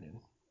my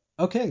opinion.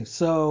 Okay,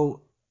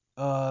 so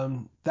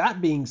that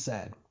being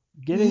said,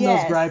 getting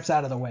those gripes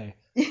out of the way,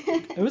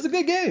 it was a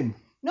good game.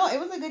 No,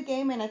 it was a good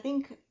game, and I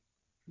think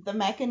the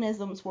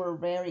mechanisms were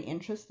very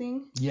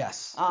interesting.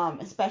 Yes.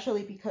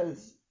 Especially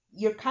because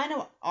you kind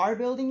of are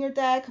building your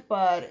deck,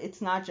 but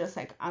it's not just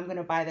like I'm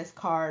gonna buy this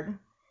card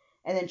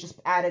and then just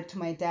add it to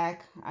my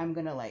deck. I'm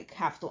gonna like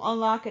have to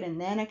unlock it and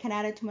then I can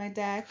add it to my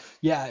deck.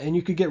 Yeah, and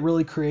you could get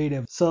really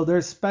creative. So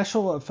there's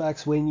special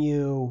effects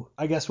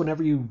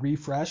whenever you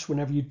refresh,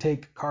 whenever you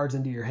take cards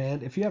into your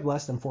hand. If you have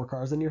less than 4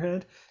 cards in your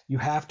hand, you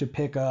have to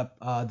pick up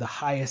the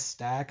highest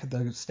stack,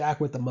 the stack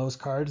with the most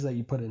cards that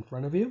you put in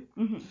front of you.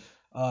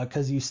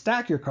 Because you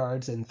stack your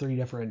cards in 3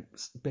 different,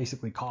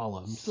 basically,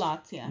 columns.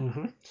 Slots,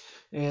 yeah.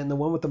 And the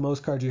one with the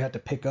most cards you have to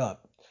pick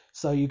up.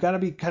 So you got to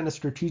be kind of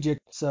strategic.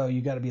 So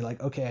you got to be like,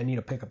 okay, I need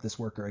to pick up this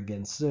worker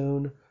again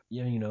soon.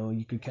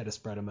 You could kind of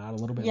spread them out a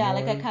little bit more. Yeah,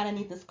 like I kind of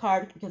need this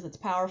card because it's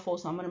powerful,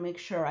 so I'm going to make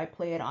sure I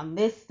play it on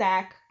this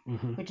stack,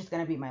 which is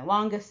going to be my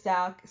longest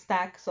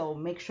stack. So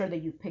make sure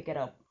that you pick it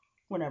up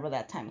whenever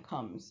that time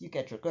comes. You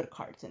get your good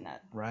cards in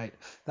that. Right.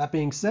 That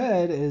being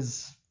said,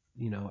 as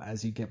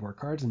you get more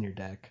cards in your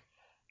deck,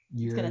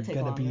 you're going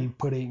to be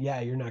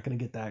you're not going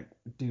to get that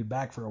dude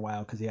back for a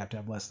while because you have to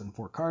have less than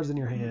 4 cards in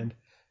your hand.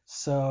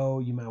 So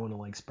you might want to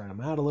like spread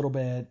them out a little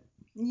bit.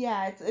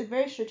 Yeah, it's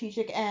very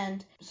strategic,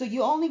 and so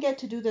you only get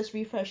to do this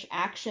refresh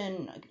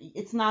action.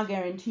 It's not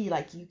guaranteed.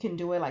 Like you can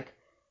do it like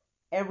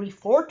every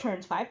 4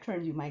 turns, 5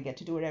 turns. You might get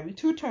to do it every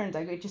 2 turns.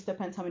 Like it just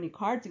depends how many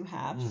cards you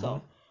have.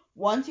 So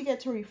once you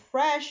get to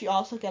refresh, you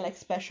also get like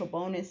special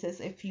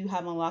bonuses if you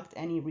have unlocked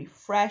any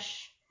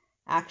refresh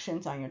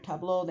actions on your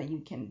tableau. Then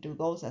you can do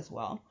those as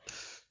well.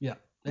 Yeah,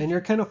 and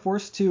you're kind of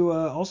forced to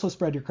also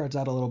spread your cards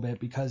out a little bit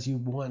because you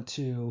want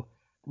to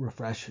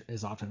refresh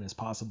as often as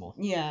possible.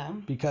 Yeah.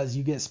 Because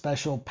you get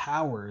special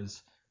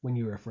powers when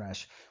you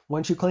refresh.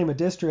 Once you claim a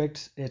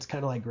district, it's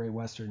kind of like Great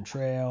Western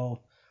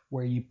Trail,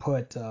 where you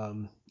put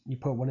one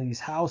of these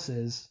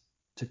houses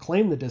to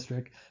claim the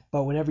district,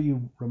 but whenever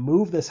you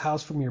remove this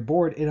house from your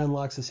board, it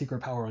unlocks a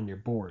secret power on your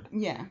board.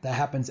 Yeah. That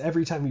happens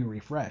every time you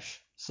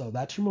refresh. So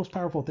that's your most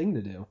powerful thing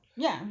to do.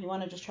 Yeah, you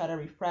want to just try to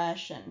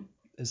refresh and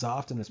as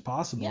often as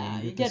possible. Yeah,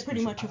 you get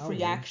pretty much a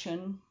free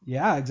action.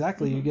 Yeah,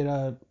 exactly. You get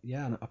a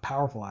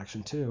powerful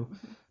action too.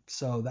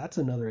 So that's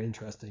another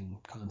interesting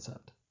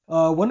concept.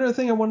 One other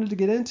thing I wanted to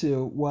get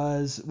into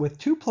was with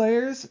 2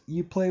 players,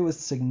 you play with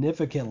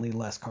significantly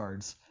less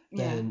cards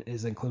than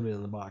is included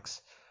in the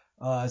box.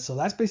 So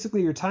that's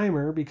basically your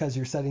timer because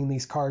you're setting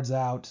these cards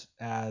out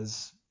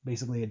as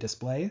basically a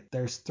display.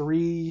 There's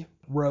 3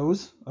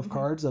 rows of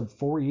cards of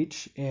 4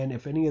 each, and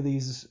if any of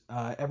these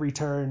every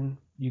turn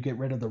you get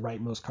rid of the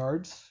rightmost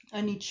cards.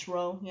 On each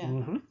row, yeah.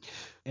 Mm-hmm.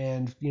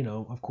 And,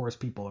 of course,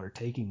 people are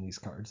taking these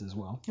cards as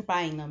well. You're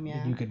buying them,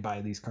 yeah. You could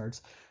buy these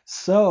cards.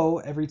 So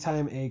every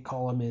time a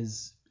column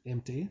is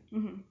empty,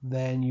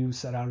 then you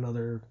set out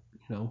another,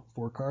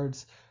 4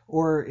 cards.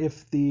 Or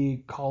if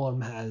the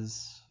column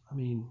has,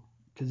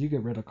 because you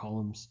get rid of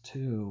columns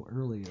too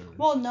earlier.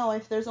 Well, no,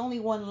 if there's only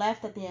one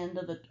left at the end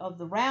of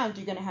the round,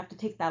 you're gonna have to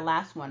take that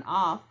last one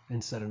off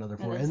and set another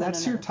 4, then and set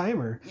that's your another.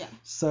 timer. Yeah.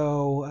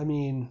 So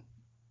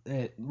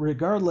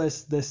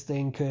regardless,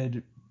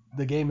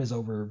 the game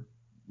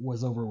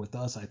was over with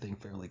us, I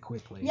think, fairly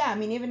quickly. Yeah,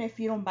 even if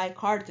you don't buy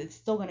cards,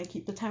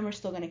 the timer's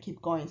still gonna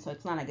keep going, so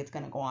it's not like it's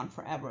gonna go on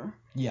forever.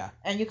 Yeah.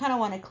 And you kind of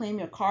want to claim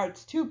your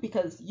cards too,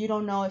 because you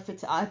don't know if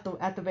it's at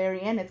the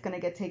very end, it's gonna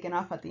get taken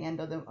off at the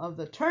end of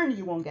the turn.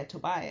 You won't get to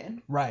buy it.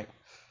 Right.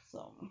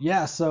 So.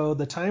 Yeah, so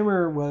the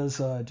timer was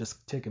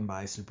just ticking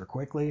by super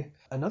quickly.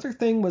 Another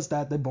thing was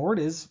that the board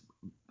is,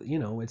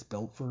 it's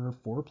built for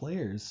 4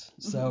 players,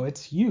 so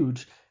it's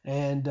huge,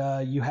 and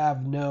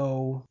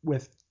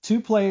with 2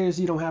 players,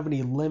 you don't have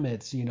any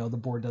limits. The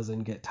board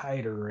doesn't get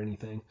tighter or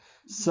anything.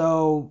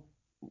 So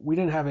we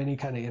didn't have any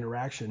kind of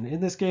interaction.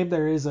 In this game,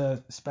 there is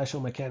a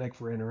special mechanic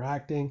for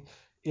interacting.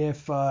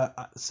 If,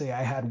 say,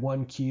 I had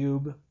 1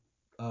 cube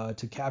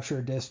to capture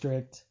a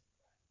district,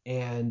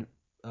 and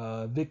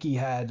Vicky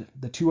had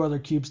the 2 other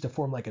cubes to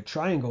form like a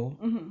triangle,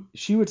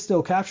 she would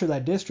still capture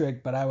that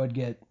district, but I would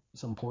get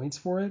some points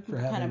for it for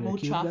having kind of a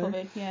cube off there. Of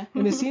it, yeah.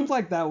 And it seems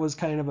like that was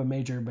kind of a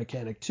major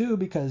mechanic too,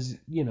 because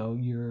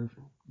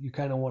you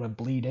kind of want to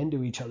bleed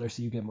into each other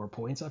so you get more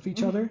points off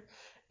each other,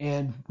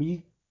 and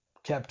we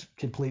kept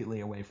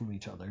completely away from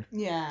each other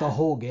the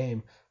whole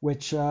game,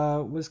 which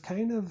was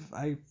kind of,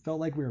 I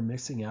felt like we were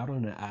missing out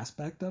on an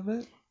aspect of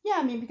it.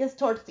 Yeah, because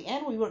towards the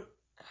end we were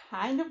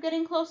kind of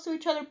getting close to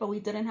each other, but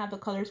we didn't have the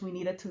colors we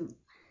needed to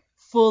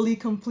fully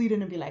complete it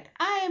and be like,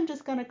 I am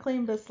just gonna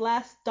claim this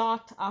last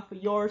dot off of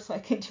yours so I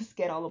can just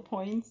get all the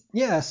points.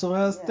 Yeah, so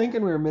I was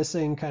thinking we were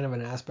missing kind of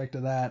an aspect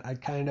of that. I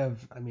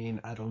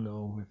don't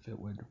know if it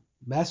would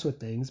mess with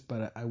things,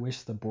 but I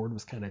wish the board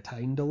was kind of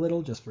tightened a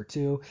little just for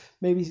 2.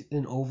 Maybe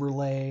an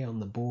overlay on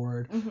the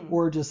board,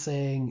 or just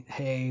saying,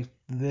 hey,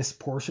 this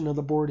portion of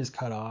the board is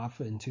cut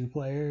off in 2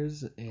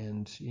 players,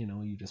 and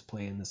you just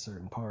play in this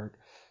certain part.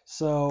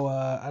 So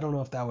I don't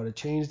know if that would have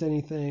changed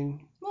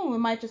anything. Well, we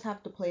might just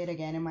have to play it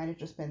again. It might have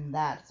just been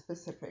that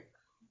specific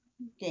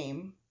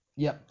game.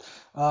 Yep.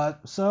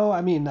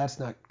 So that's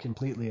not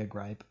completely a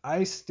gripe.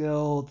 I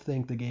still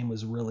think the game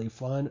was really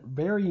fun,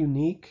 very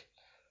unique.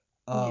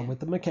 With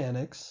the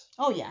mechanics.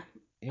 Oh, yeah.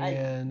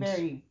 And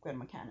very good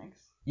mechanics.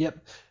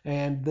 Yep.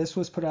 And this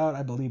was put out,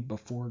 I believe,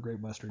 before Great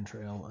Western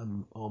Trail.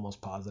 I'm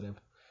almost positive.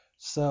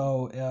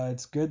 So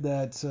it's good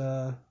that,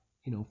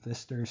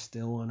 Pfister's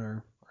still on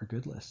our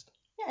good list.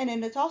 Yeah, and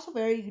then it's also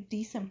very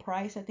decent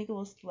price. I think it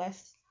was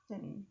less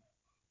than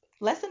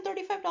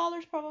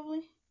 $35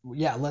 probably.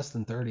 Yeah, less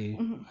than 30,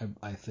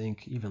 I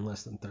think, even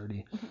less than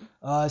 30.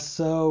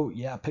 So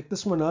yeah, pick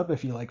this one up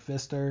if you like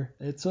Pfister.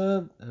 It's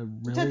a really...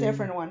 It's a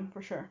different one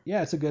for sure.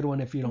 Yeah, it's a good one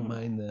if you don't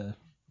mind the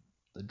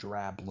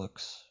drab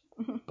looks.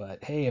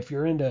 But hey, if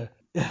you're into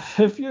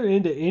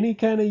any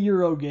kind of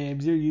Euro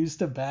games, you're used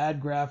to bad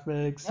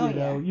graphics,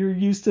 you're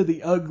used to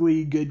the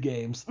ugly good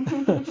games,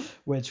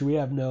 which we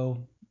have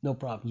no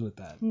problems with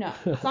that. No,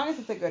 as long as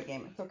it's a good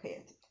game, it's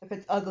okay. If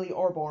it's ugly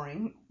or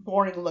boring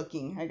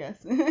looking, I guess.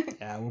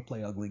 Yeah, we'll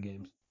play ugly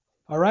games.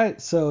 All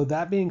right, so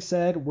that being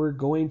said, we're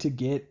going to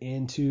get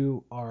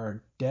into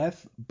our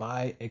death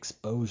by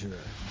exposure.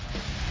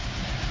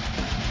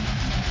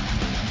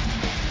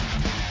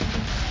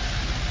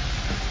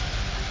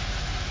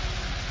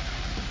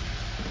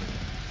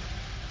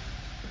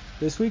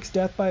 This week's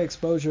Death by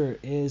Exposure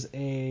is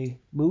a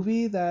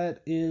movie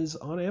that is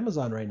on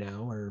Amazon right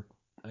now, or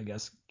I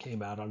guess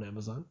came out on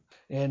Amazon,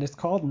 and it's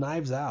called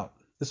Knives Out.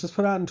 This was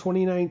put out in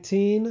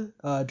 2019,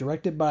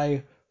 directed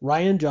by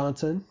Rian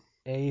Johnson,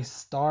 a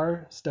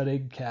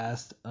star-studded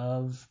cast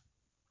of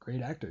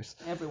great actors.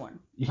 Everyone.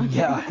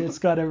 Yeah, it's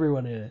got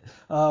everyone in it.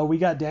 We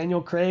got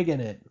Daniel Craig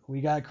in it.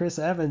 We got Chris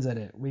Evans in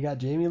it. We got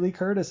Jamie Lee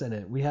Curtis in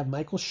it. We have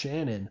Michael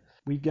Shannon.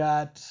 We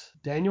got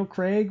Daniel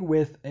Craig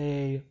with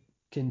a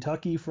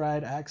Kentucky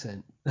Fried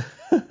accent.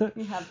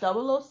 We have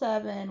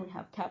 007. We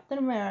have Captain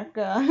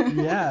America.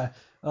 Yeah.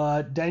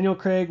 Daniel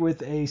Craig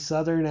with a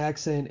Southern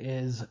accent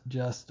is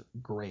just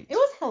great. It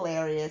was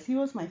hilarious. He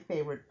was my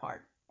favorite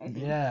part.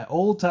 Yeah,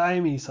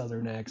 old-timey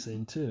Southern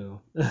accent, too.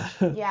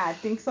 Yeah, I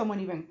think someone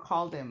even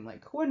called him,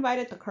 like, who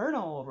invited the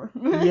Colonel over?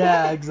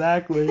 Yeah,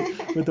 exactly,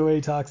 with the way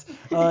he talks.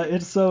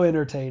 It's so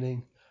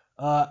entertaining.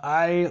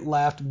 I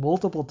laughed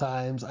multiple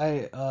times.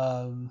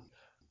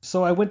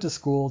 So I went to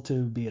school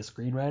to be a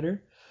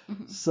screenwriter.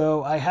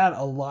 So I had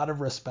a lot of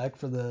respect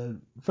for the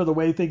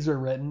way things were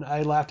written.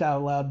 I laughed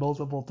out loud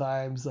multiple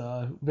times.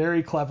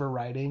 Very clever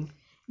writing.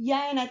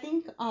 Yeah, and I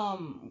think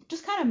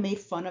just kind of made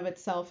fun of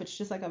itself. It's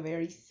just like a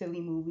very silly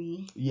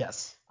movie.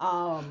 Yes.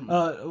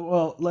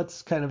 Well,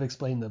 let's kind of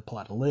explain the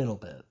plot a little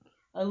bit.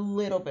 A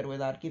little bit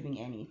without giving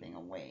anything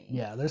away.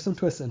 Yeah, there's some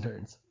twists and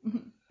turns.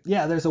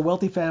 Yeah, there's a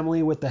wealthy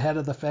family with the head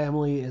of the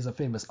family is a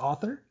famous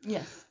author.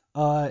 Yes.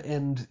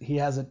 And he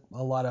has a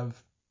lot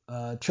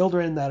of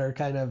children that are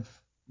kind of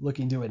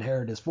looking to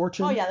inherit his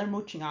fortune. Oh yeah, they're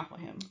mooching off of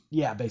him.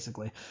 Yeah,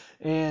 basically.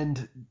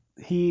 And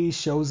he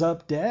shows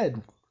up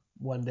dead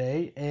one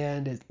day,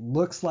 and it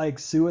looks like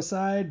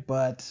suicide,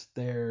 but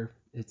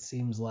it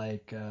seems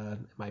like it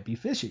might be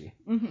fishy.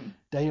 Mm-hmm.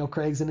 Daniel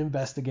Craig's an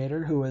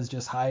investigator who was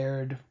just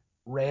hired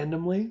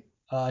randomly.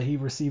 He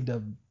received a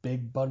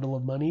big bundle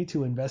of money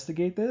to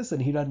investigate this,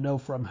 and he doesn't know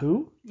from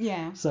who.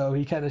 Yeah. So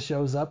he kind of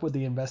shows up with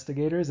the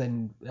investigators,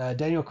 and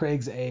Daniel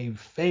Craig's a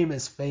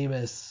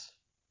famous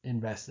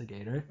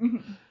investigator.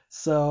 Mm-hmm.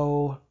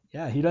 So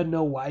yeah, he doesn't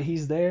know why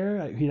he's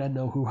there. He doesn't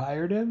know who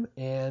hired him,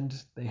 and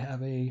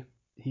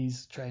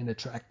he's trying to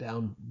track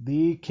down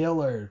the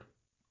killer,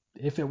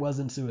 if it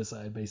wasn't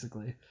suicide,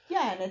 basically.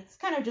 Yeah, and it's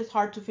kind of just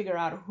hard to figure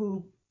out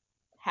who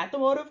had the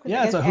motive.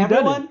 Yeah, it's a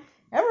whodunit.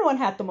 Everyone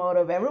had the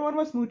motive. Everyone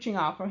was mooching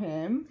off for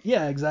him.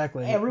 Yeah,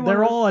 exactly. Everyone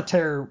They're was-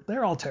 all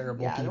They're all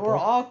terrible Yeah, people. they were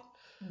all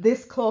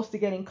this close to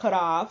getting cut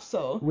off.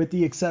 So with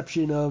the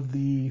exception of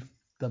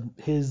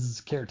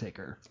his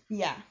caretaker,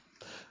 yeah,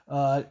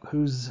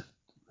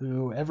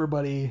 who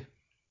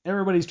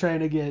everybody's trying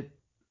to get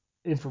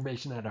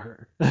information out of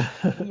her.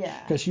 Yeah.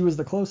 Because she was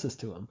the closest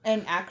to him.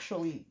 and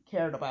actually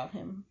cared about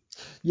him.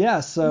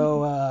 Yeah,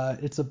 so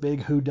it's a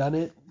big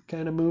whodunit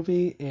kind of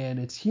movie, and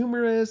it's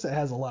humorous. It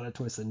has a lot of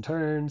twists and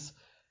turns.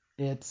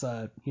 It's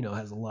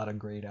has a lot of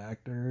great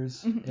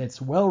actors. Mhm.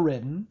 It's well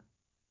written.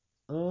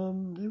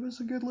 It was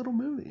a good little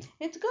movie.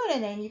 It's good,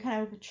 and then you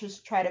kind of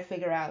just try to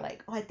figure out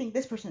like, oh, I think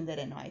this person did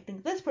it. No, I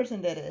think this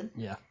person did it.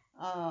 Yeah.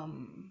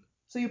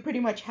 So you pretty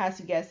much has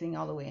you guessing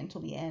all the way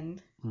until the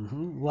end. A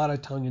lot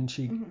of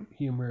tongue-in-cheek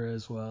humor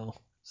as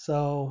well.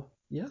 So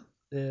yeah,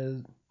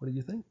 what do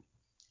you think?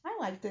 I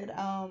liked it.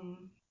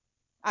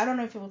 I don't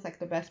know if it was like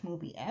the best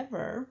movie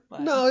ever,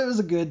 but No, it was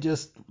a good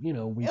weekend.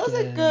 it was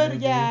a good,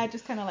 movie. yeah,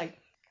 just kind of like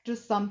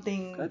just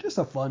something. Just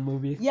a fun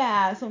movie.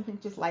 Yeah, something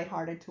just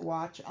lighthearted to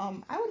watch. I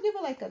would give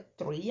it like a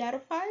 3 out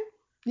of 5.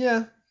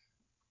 Yeah,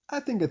 I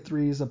think a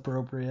 3 is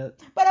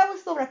appropriate. But I would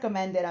still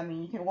recommend it. I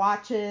mean, you can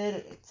watch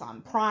it. It's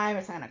on Prime.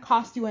 It's not gonna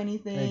cost you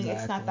anything. Exactly.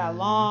 It's not that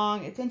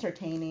long. It's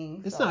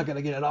entertaining. It's so. not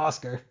gonna get an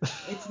Oscar.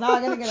 It's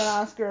not gonna get an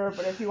Oscar,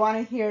 but if you want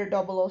to hear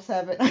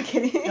 007, I'm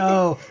kidding.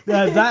 Oh,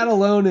 that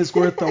alone is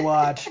worth the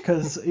watch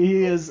because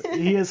he is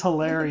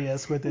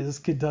hilarious with his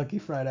Kentucky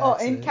Fried accent.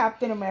 Oh, and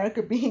Captain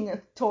America being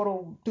a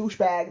total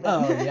douchebag.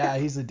 Oh yeah,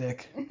 he's a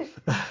dick. Then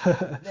go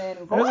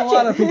There's a watch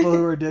lot it. of people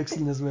who are dicks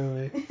in this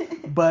movie,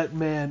 but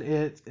man,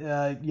 it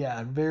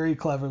very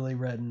cleverly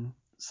written.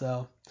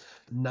 So,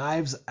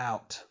 Knives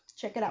Out.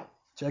 Check it out.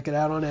 Check it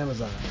out on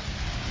Amazon.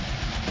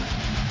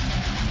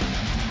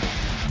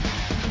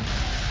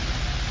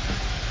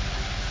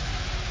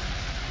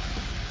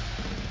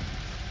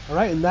 All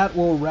right, and that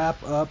will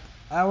wrap up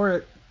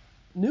our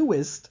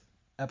newest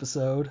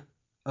episode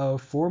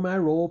of For My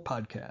Role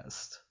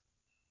podcast.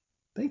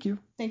 Thank you.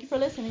 Thank you for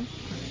listening.